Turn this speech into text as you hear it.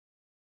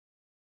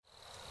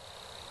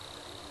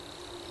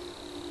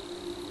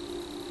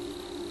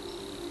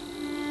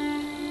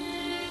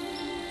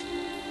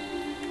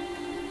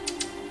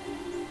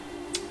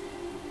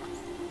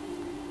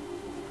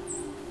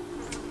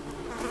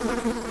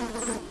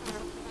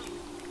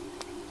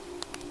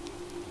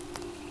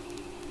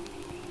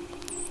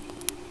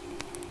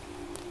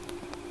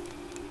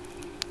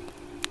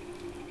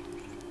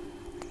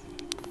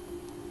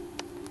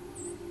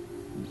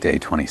Day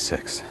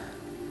 26.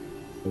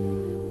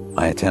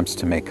 My attempts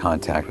to make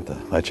contact with the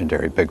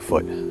legendary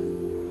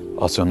Bigfoot,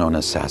 also known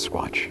as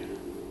Sasquatch,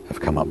 have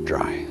come up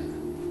dry.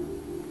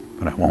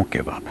 But I won't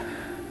give up.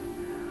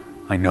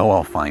 I know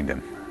I'll find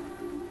him.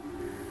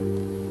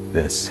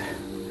 This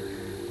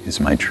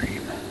is my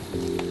dream.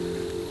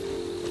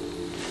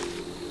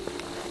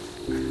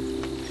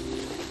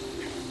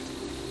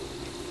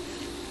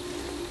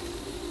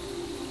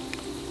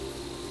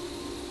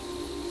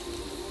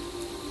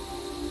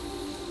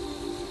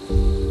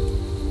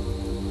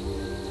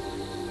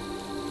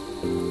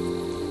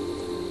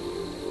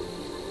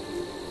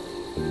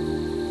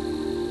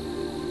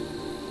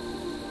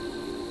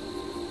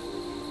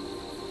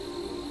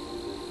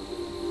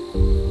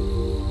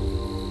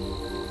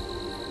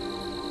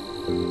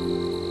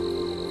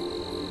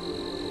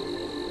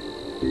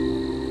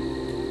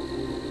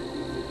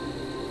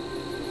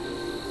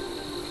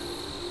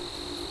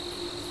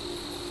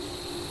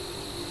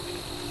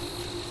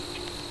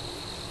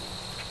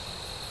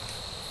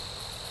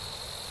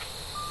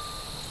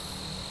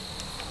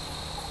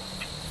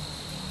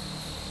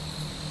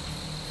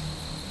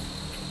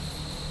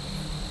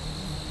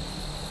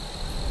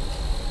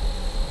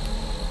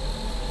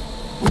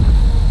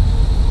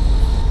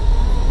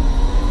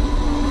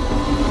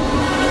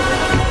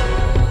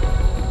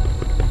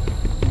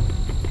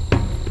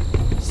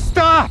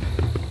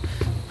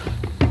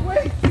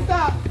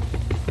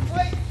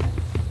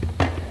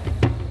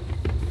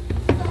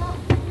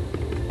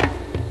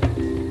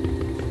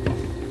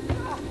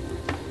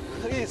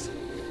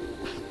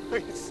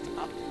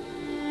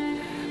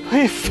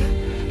 Please,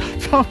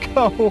 don't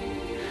go.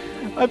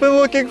 I've been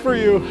looking for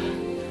you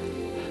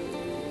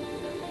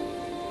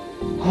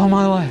all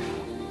my life.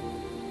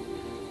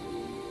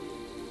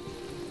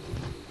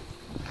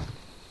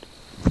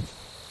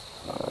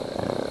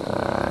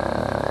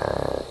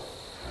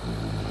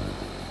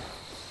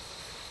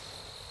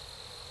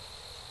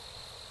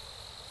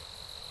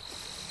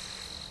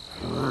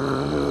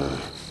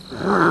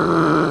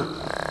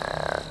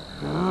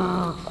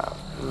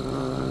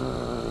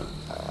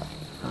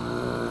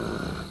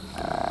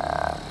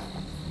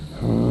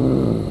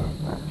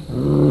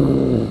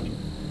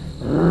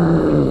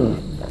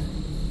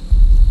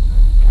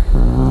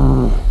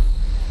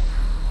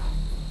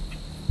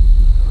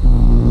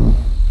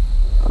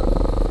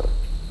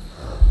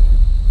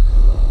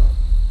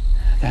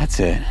 That's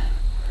it.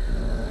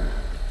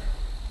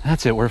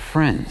 That's it, we're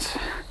friends.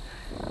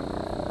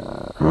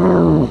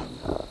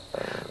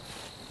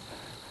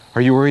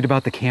 Are you worried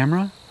about the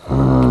camera?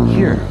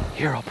 Here,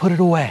 I'll put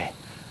it away.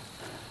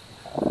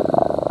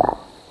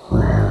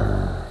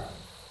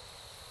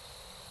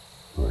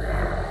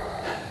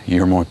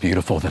 You're more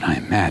beautiful than I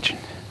imagined.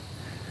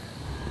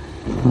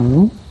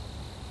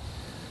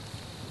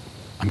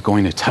 I'm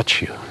going to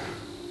touch you.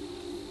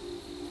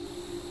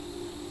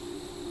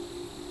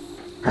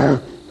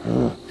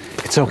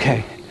 It's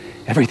okay.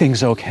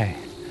 Everything's okay.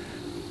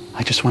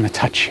 I just want to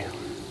touch you.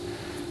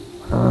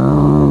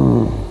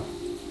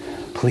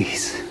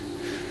 Please.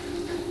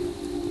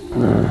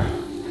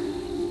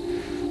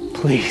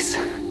 Please.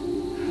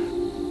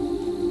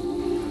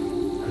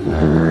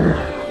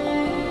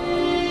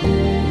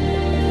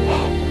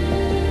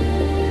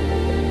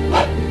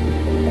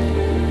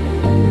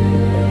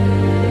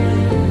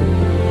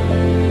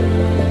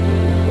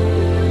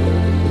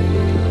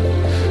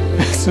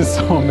 This is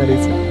so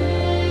amazing.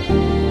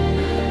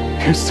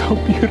 You're so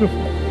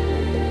beautiful.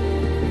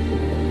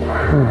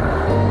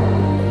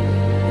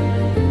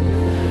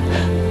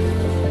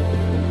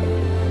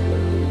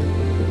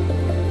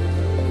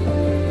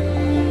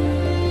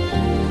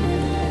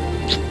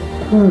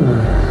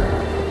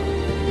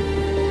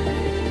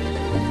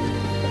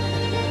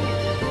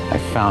 I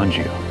found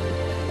you,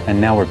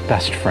 and now we're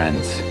best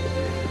friends.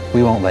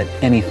 We won't let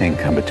anything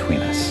come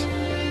between us,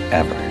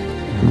 ever.